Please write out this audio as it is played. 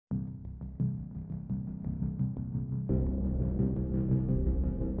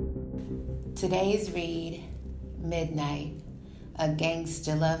Today's read, Midnight, a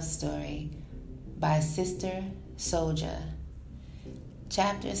Gangster Love Story by Sister Soldier.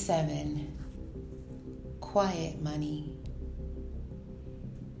 Chapter 7, Quiet Money.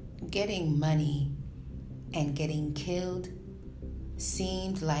 Getting money and getting killed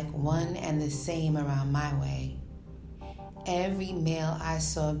seemed like one and the same around my way. Every male I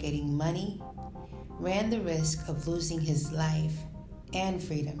saw getting money ran the risk of losing his life and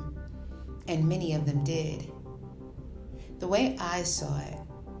freedom, and many of them did. The way I saw it,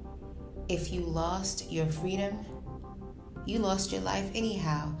 if you lost your freedom, you lost your life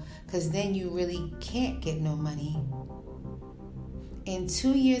anyhow, because then you really can't get no money. In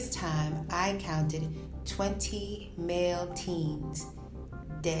 2 years' time, I counted 20 male teens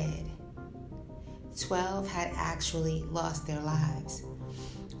dead. 12 had actually lost their lives.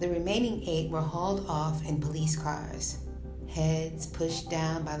 The remaining 8 were hauled off in police cars, heads pushed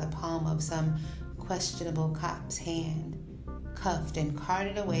down by the palm of some questionable cop's hand, cuffed and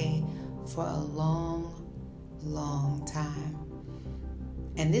carted away for a long, long time.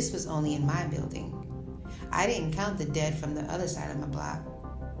 And this was only in my building. I didn't count the dead from the other side of my block.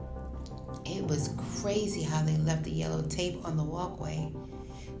 It was crazy how they left the yellow tape on the walkway,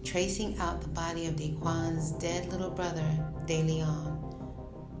 tracing out the body of Daquan's dead little brother,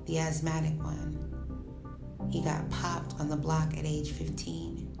 DeLeon, the asthmatic one. He got popped on the block at age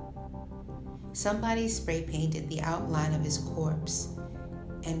 15. Somebody spray painted the outline of his corpse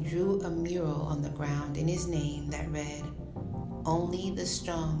and drew a mural on the ground in his name that read, "Only the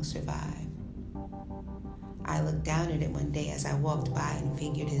strong survive." I looked down at it one day as I walked by and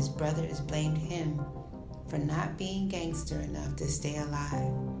figured his brothers blamed him for not being gangster enough to stay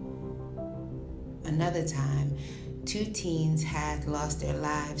alive. Another time, 2 teens had lost their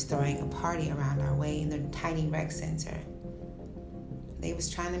lives throwing a party around our way in the tiny rec center. They was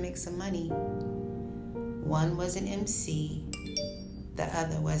trying to make some money. One was an MC, the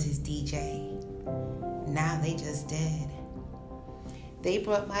other was his DJ. Now they just dead. They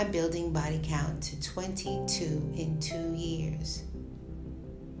brought my building body count to 22 in 2 years.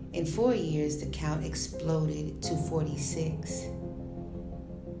 In 4 years, the count exploded to 46.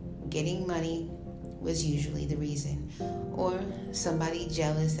 Getting money was usually the reason, or somebody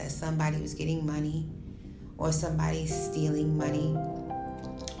jealous that somebody was getting money, or somebody stealing money,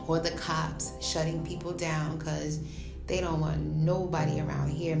 or the cops shutting people down because they don't want nobody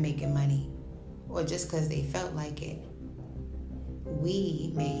around here making money, or just because they felt like it.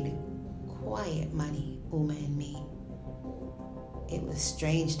 We made quiet money, Uma and me. It was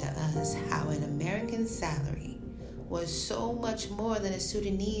strange to us how an American salary was so much more than a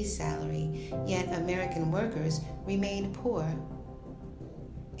Sudanese salary, yet American workers remained poor.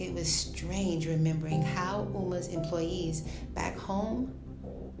 It was strange remembering how Uma's employees back home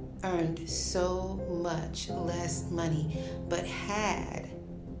earned so much less money, but had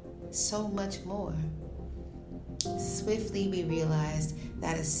so much more. Swiftly we realized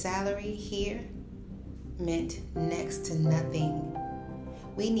that a salary here meant next to nothing.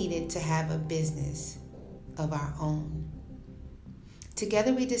 We needed to have a business of our own.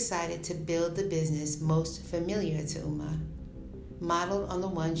 Together we decided to build the business most familiar to Uma, modeled on the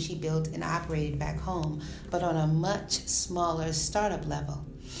one she built and operated back home, but on a much smaller startup level.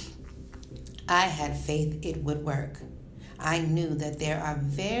 I had faith it would work. I knew that there are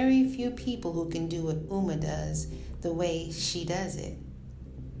very few people who can do what Uma does the way she does it.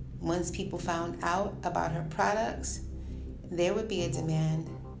 Once people found out about her products, there would be a demand,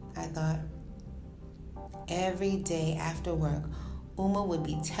 I thought. Every day after work, Uma would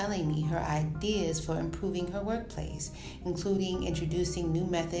be telling me her ideas for improving her workplace, including introducing new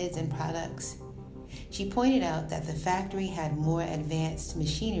methods and products. She pointed out that the factory had more advanced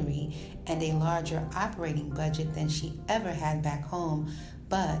machinery and a larger operating budget than she ever had back home,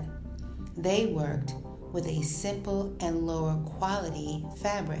 but they worked with a simple and lower quality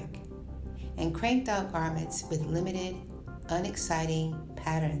fabric and cranked out garments with limited, unexciting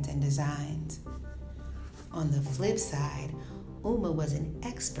patterns and designs. On the flip side, Uma was an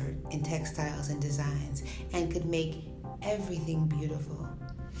expert in textiles and designs and could make everything beautiful.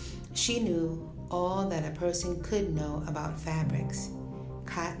 She knew all that a person could know about fabrics: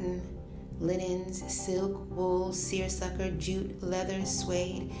 cotton, linens, silk, wool, seersucker, jute, leather,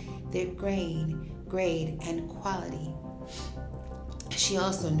 suede, their grain, grade, and quality. She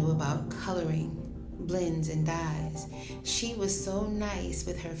also knew about coloring, blends, and dyes. She was so nice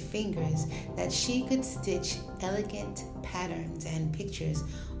with her fingers that she could stitch elegant patterns and pictures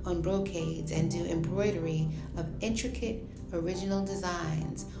on brocades and do embroidery of intricate original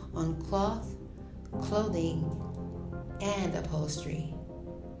designs on cloth, clothing, and upholstery.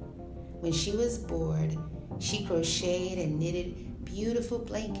 When she was bored, she crocheted and knitted beautiful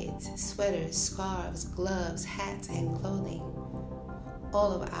blankets, sweaters, scarves, gloves, hats, and clothing.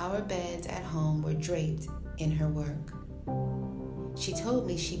 All of our beds at home were draped in her work. She told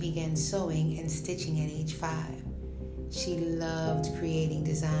me she began sewing and stitching at age 5. She loved creating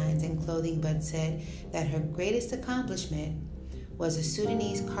designs and clothing, but said that her greatest accomplishment was a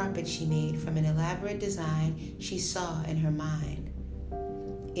Sudanese carpet she made from an elaborate design she saw in her mind.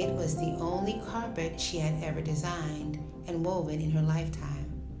 It was the only carpet she had ever designed and woven in her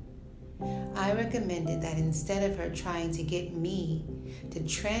lifetime. I recommended that instead of her trying to get me to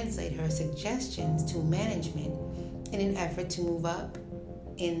translate her suggestions to management in an effort to move up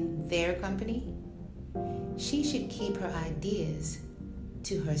in their company, she should keep her ideas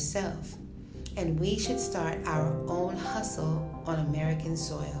to herself, and we should start our own hustle on American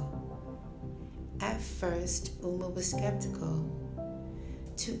soil. At first, Uma was skeptical.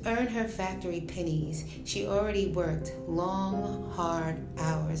 To earn her factory pennies, she already worked long, hard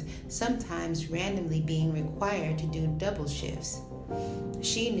hours, sometimes randomly being required to do double shifts.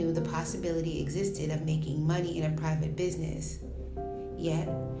 She knew the possibility existed of making money in a private business. Yet,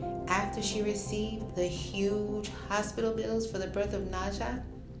 after she received the huge hospital bills for the birth of Naja,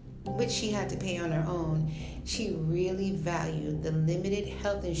 which she had to pay on her own, she really valued the limited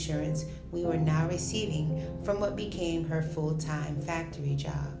health insurance we were now receiving from what became her full-time factory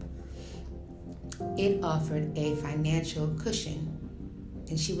job. It offered a financial cushion,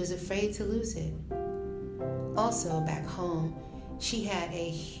 and she was afraid to lose it. Also, back home, she had a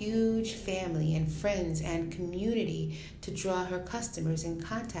huge family and friends and community to draw her customers and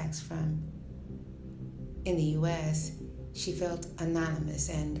contacts from. In the U.S., she felt anonymous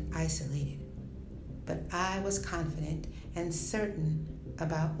and isolated, but I was confident and certain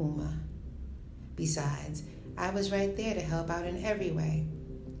about Uma. Besides, I was right there to help out in every way.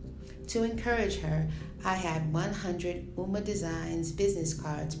 To encourage her, I had 100 Uma Designs business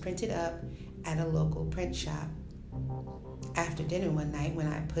cards printed up at a local print shop. After dinner one night, when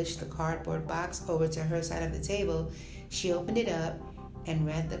I pushed the cardboard box over to her side of the table, she opened it up and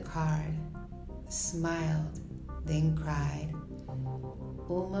read the card, smiled, then cried.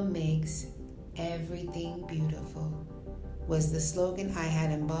 Uma makes everything beautiful was the slogan I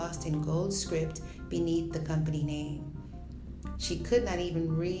had embossed in gold script beneath the company name. She could not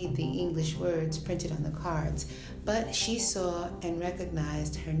even read the English words printed on the cards, but she saw and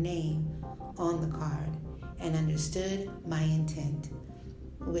recognized her name on the card and understood my intent,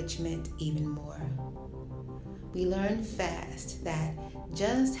 which meant even more. We learned fast that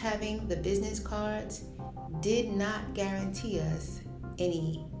just having the business cards did not guarantee us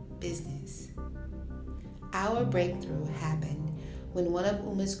any business. Our breakthrough happened when one of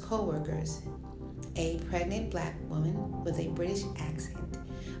Uma's co-workers, a pregnant black woman with a British accent,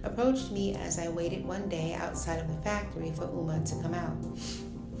 approached me as I waited one day outside of the factory for Uma to come out.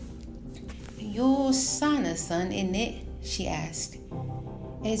 "Your Sana's son, isn't it?" she asked.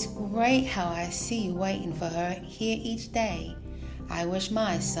 "It's great how I see you waiting for her here each day. I wish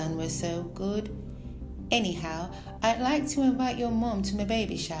my son was so good. Anyhow, I'd like to invite your mom to my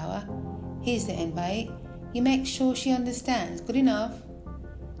baby shower. Here's the invite. You make sure she understands. Good enough?"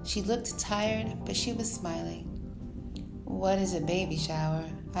 She looked tired, but she was smiling. "What is a baby shower?"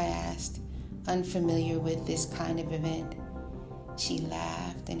 I asked, unfamiliar with this kind of event. She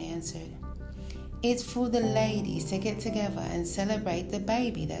laughed and answered, "It's for the ladies to get together and celebrate the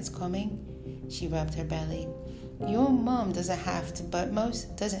baby that's coming." She rubbed her belly. "Your mom doesn't have to, but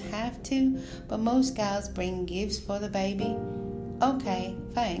most gals bring gifts for the baby." "Okay,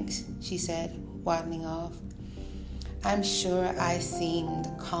 thanks," she said, waddling off. I'm sure I seemed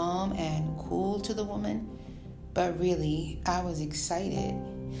calm and cool to the woman, but really, I was excited.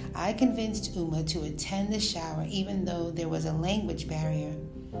 I convinced Uma to attend the shower even though there was a language barrier.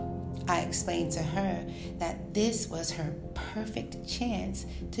 I explained to her that this was her perfect chance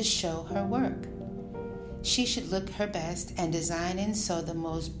to show her work. She should look her best and design and sew the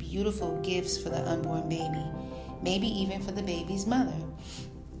most beautiful gifts for the unborn baby, maybe even for the baby's mother.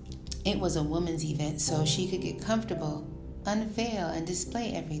 It was a woman's event, so she could get comfortable, unveil, and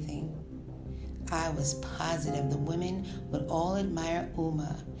display everything. I was positive the women would all admire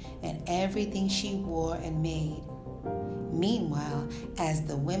Uma and everything she wore and made. Meanwhile, as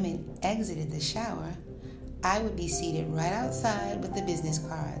the women exited the shower, I would be seated right outside with the business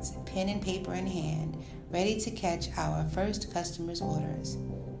cards, pen and paper in hand, ready to catch our first customer's orders.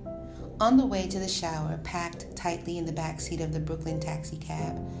 On the way to the shower, packed tightly in the back seat of the Brooklyn taxi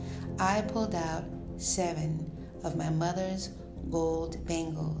cab, I pulled out 7 of my mother's gold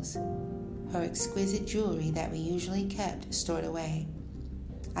bangles, her exquisite jewelry that we usually kept stored away.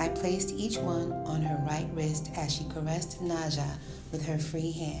 I placed each one on her right wrist as she caressed Naja with her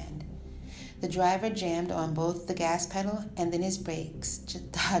free hand. The driver jammed on both the gas pedal and then his brakes,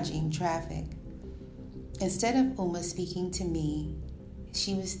 dodging traffic. Instead of Uma speaking to me,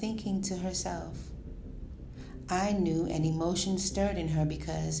 she was thinking to herself. I knew an emotion stirred in her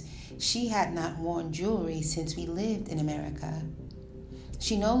because she had not worn jewelry since we lived in America.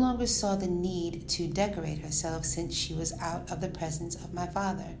 She no longer saw the need to decorate herself since she was out of the presence of my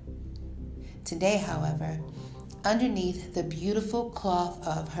father. Today, however, underneath the beautiful cloth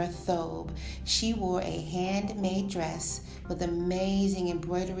of her thobe, she wore a handmade dress with amazing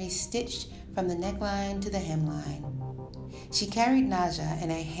embroidery stitched from the neckline to the hemline. She carried Naja in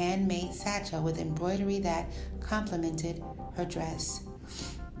a handmade satchel with embroidery that complemented her dress.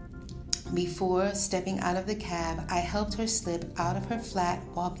 Before stepping out of the cab, I helped her slip out of her flat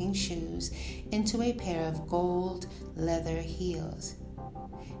walking shoes into a pair of gold leather heels.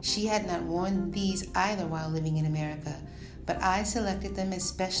 She had not worn these either while living in America, but I selected them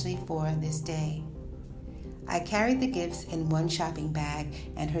especially for this day. I carried the gifts in one shopping bag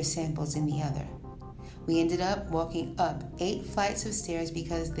and her samples in the other. We ended up walking up 8 flights of stairs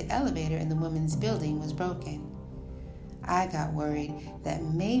because the elevator in the women's building was broken. I got worried that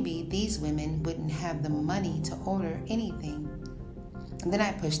maybe these women wouldn't have the money to order anything. And then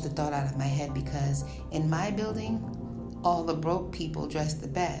I pushed the thought out of my head because in my building, all the broke people dress the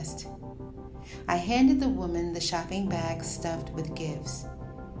best. I handed the woman the shopping bag stuffed with gifts.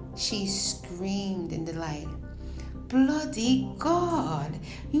 She screamed in delight. Bloody God,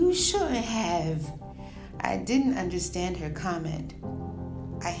 you shouldn't have. I didn't understand her comment.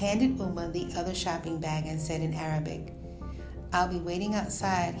 I handed Uma the other shopping bag and said in Arabic, I'll be waiting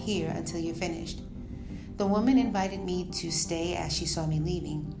outside here until you're finished. The woman invited me to stay as she saw me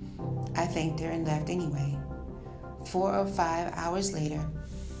leaving. I thanked her and left anyway. 4 or 5 hours later,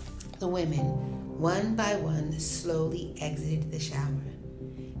 the women, one by one, slowly exited the shower.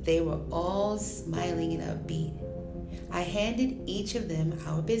 They were all smiling and upbeat. I handed each of them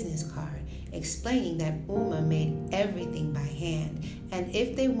our business card, explaining that Uma made everything by hand, and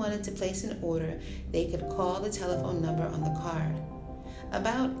if they wanted to place an order, they could call the telephone number on the card.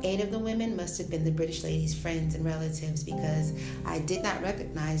 About 8 of the women must have been the British lady's friends and relatives because I did not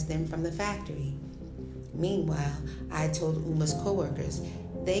recognize them from the factory. Meanwhile, I told Uma's co-workers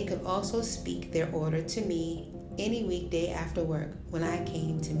they could also speak their order to me any weekday after work when I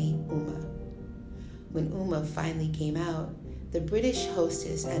came to meet Uma. When Uma finally came out, the British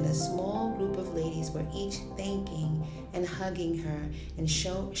hostess and a small group of ladies were each thanking and hugging her and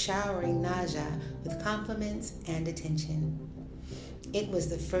showering Naja with compliments and attention. It was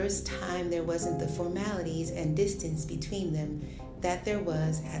the first time there wasn't the formalities and distance between them that there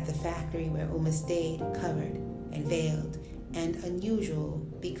was at the factory where Uma stayed, covered and veiled and unusual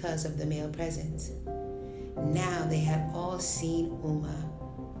because of the male presence. Now they had all seen Uma,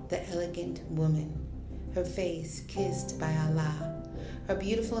 the elegant woman, her face kissed by Allah, her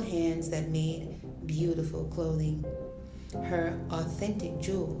beautiful hands that made beautiful clothing, her authentic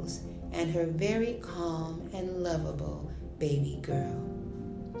jewels, and her very calm and lovable baby girl.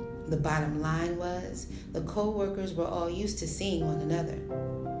 The bottom line was the co-workers were all used to seeing one another.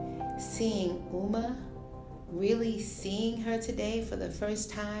 Seeing Uma, really seeing her today for the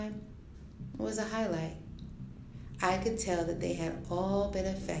first time, was a highlight. I could tell that they had all been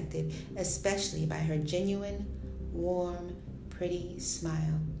affected, especially by her genuine, warm, pretty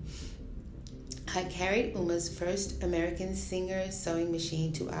smile. I carried Uma's first American Singer sewing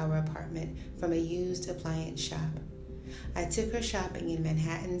machine to our apartment from a used appliance shop. I took her shopping in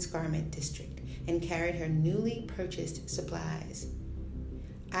Manhattan's Garment District and carried her newly purchased supplies.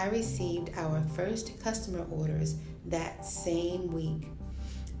 I received our first customer orders that same week.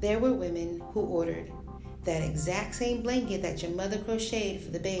 There were women who ordered that exact same blanket that your mother crocheted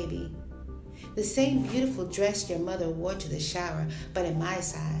for the baby, the same beautiful dress your mother wore to the shower, but in my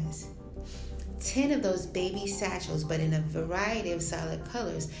size, 10 of those baby satchels, but in a variety of solid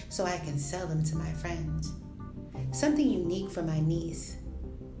colors so I can sell them to my friends. Something unique for my niece.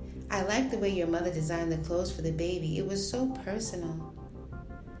 I like the way your mother designed the clothes for the baby. It was so personal.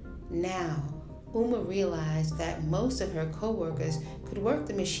 Now, Uma realized that most of her co-workers could work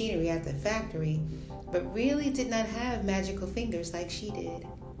the machinery at the factory, but really did not have magical fingers like she did.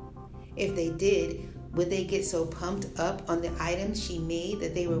 If they did, would they get so pumped up on the items she made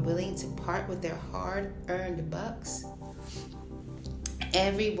that they were willing to part with their hard-earned bucks?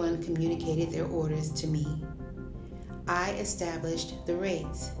 Everyone communicated their orders to me. I established the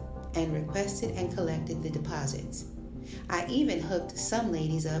rates and requested and collected the deposits. I even hooked some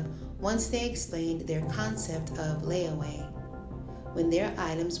ladies up once they explained their concept of layaway. When their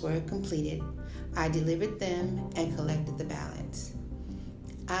items were completed, I delivered them and collected the balance.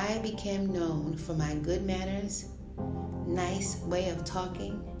 I became known for my good manners, nice way of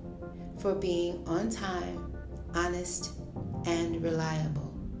talking, for being on time, honest, and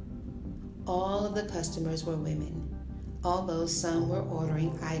reliable. All of the customers were women, although some were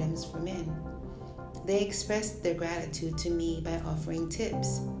ordering items for men. They expressed their gratitude to me by offering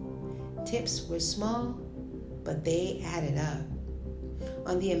tips. Tips were small, but they added up.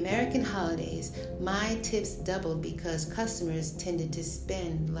 On the American holidays, my tips doubled because customers tended to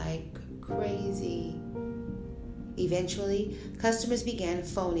spend like crazy. Eventually, customers began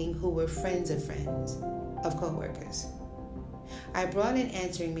phoning who were friends of coworkers. I brought an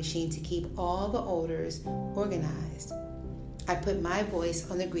answering machine to keep all the orders organized. I put my voice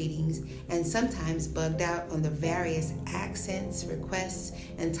on the greetings and sometimes bugged out on the various accents, requests,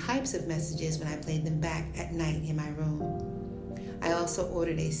 and types of messages when I played them back at night in my room. I also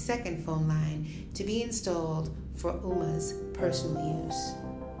ordered a second phone line to be installed for Uma's personal use.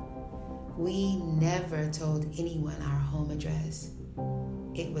 We never told anyone our home address.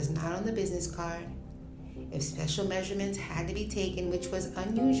 It was not on the business card. If special measurements had to be taken, which was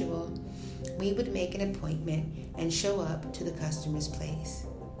unusual, we would make an appointment and show up to the customer's place.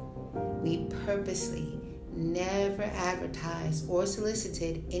 We purposely never advertised or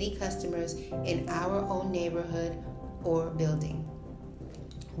solicited any customers in our own neighborhood or building.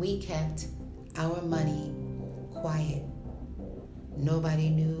 We kept our money quiet. Nobody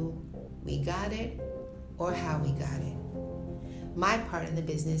knew we got it or how we got it. My part in the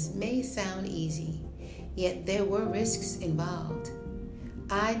business may sound easy, yet there were risks involved.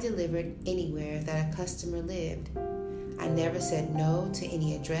 I delivered anywhere that a customer lived. I never said no to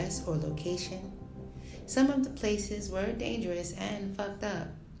any address or location. Some of the places were dangerous and fucked up.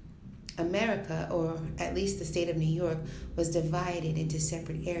 America, or at least the state of New York, was divided into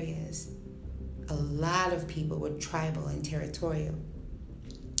separate areas. A lot of people were tribal and territorial.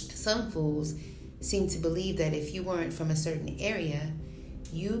 Some fools seemed to believe that if you weren't from a certain area,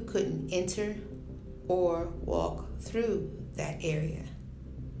 you couldn't enter or walk through that area.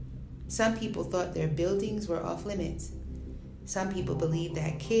 Some people thought their buildings were off limits. Some people believed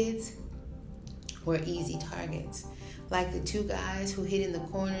that kids were easy targets, like the two guys who hid in the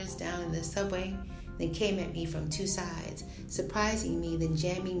corners down in the subway, then came at me from two sides, surprising me, then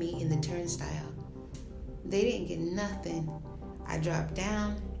jamming me in the turnstile. They didn't get nothing. I dropped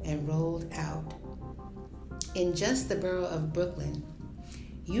down and rolled out. In just the borough of Brooklyn,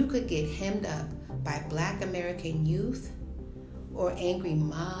 you could get hemmed up by Black American youth or angry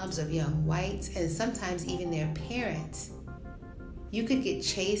mobs of young whites and sometimes even their parents. You could get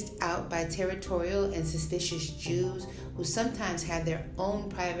chased out by territorial and suspicious Jews who sometimes had their own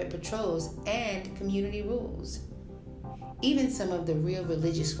private patrols and community rules. Even some of the real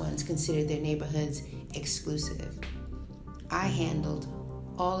religious ones considered their neighborhoods exclusive. I handled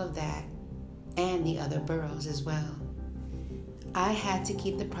all of that and the other boroughs as well. I had to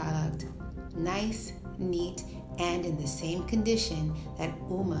keep the product nice, neat, and in the same condition that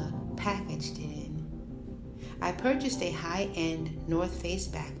Uma packaged it in. I purchased a high-end North Face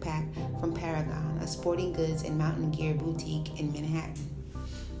backpack from Paragon, a sporting goods and mountain gear boutique in Manhattan.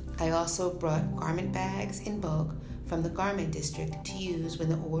 I also brought garment bags in bulk from the garment district to use when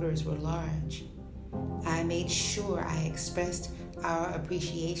the orders were large. I made sure I expressed our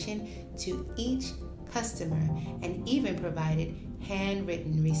appreciation to each customer and even provided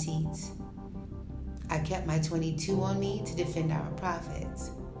handwritten receipts. I kept my .22 on me to defend our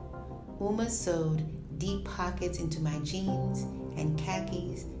profits. Uma sewed deep pockets into my jeans and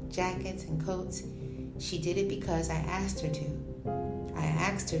khakis, jackets, and coats. She did it because I asked her to. I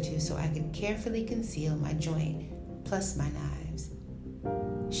asked her to so I could carefully conceal my joint, plus my knives.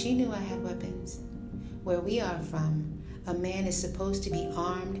 She knew I had weapons. Where we are from, a man is supposed to be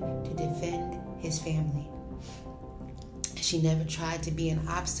armed to defend his family. She never tried to be an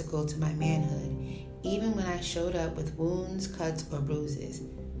obstacle to my manhood, even when I showed up with wounds, cuts, or bruises.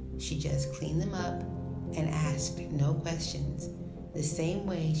 She just cleaned them up and asked no questions, the same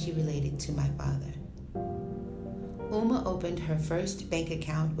way she related to my father. Uma opened her first bank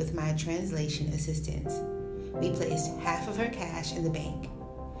account with my translation assistance. We placed half of her cash in the bank.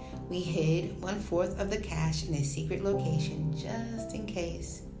 We hid 1/4 of the cash in a secret location just in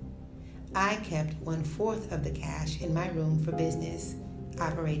case. I kept 1/4 of the cash in my room for business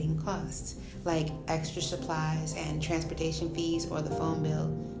operating costs, like extra supplies and transportation fees or the phone bill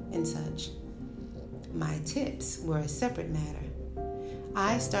and such. My tips were a separate matter.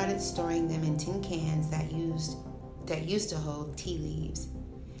 I started storing them in tin cans that used to hold tea leaves.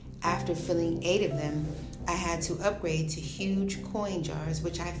 After filling 8 of them I had to upgrade to huge coin jars,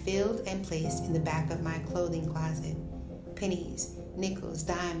 which I filled and placed in the back of my clothing closet. Pennies, nickels,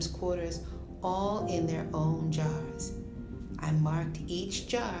 dimes, quarters, all in their own jars. I marked each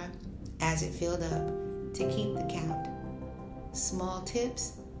jar as it filled up to keep the count. Small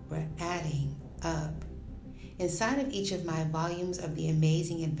tips were adding up. Inside of each of my volumes of The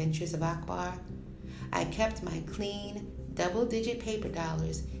Amazing Adventures of Akbar, I kept my clean, double-digit paper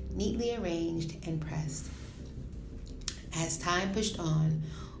dollars neatly arranged and pressed. As time pushed on,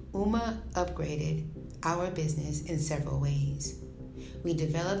 Uma upgraded our business in several ways. We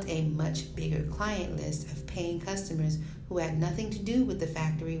developed a much bigger client list of paying customers who had nothing to do with the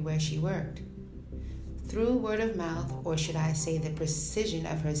factory where she worked. Through word of mouth, or should I say the precision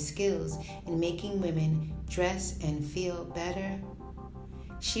of her skills in making women dress and feel better,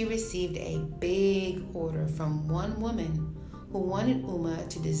 she received a big order from one woman who wanted Uma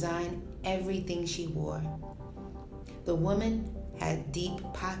to design everything she wore. The woman had deep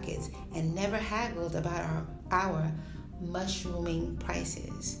pockets and never haggled about our mushrooming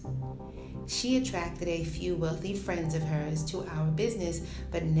prices. She attracted a few wealthy friends of hers to our business,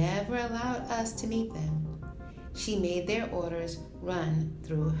 but never allowed us to meet them. She made their orders run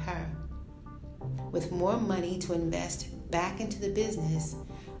through her. With more money to invest back into the business,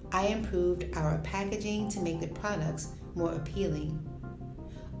 I improved our packaging to make the products more appealing.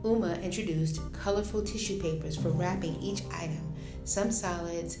 Uma introduced colorful tissue papers for wrapping each item, some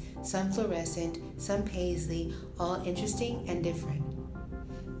solids, some fluorescent, some paisley, all interesting and different.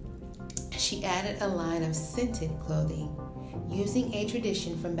 She added a line of scented clothing, using a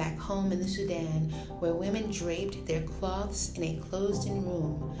tradition from back home in the Sudan where women draped their cloths in a closed-in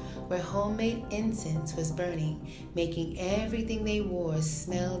room where homemade incense was burning, making everything they wore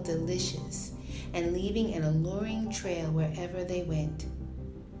smell delicious and leaving an alluring trail wherever they went.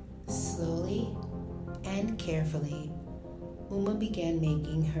 Slowly and carefully, Uma began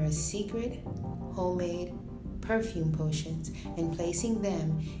making her secret homemade perfume potions and placing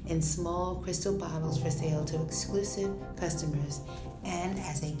them in small crystal bottles for sale to exclusive customers and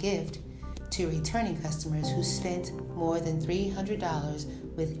as a gift to returning customers who spent more than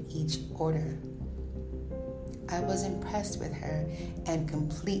 $300 with each order. I was impressed with her and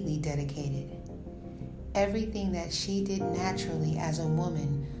completely dedicated. Everything that she did naturally as a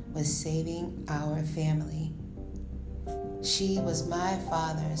woman was saving our family. She was my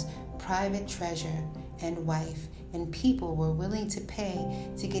father's private treasure and wife, and people were willing to pay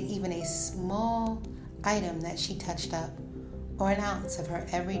to get even a small item that she touched up, or an ounce of her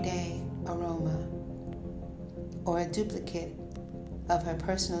everyday aroma, or a duplicate of her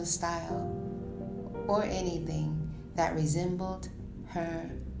personal style, or anything that resembled her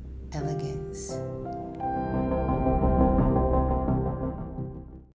elegance.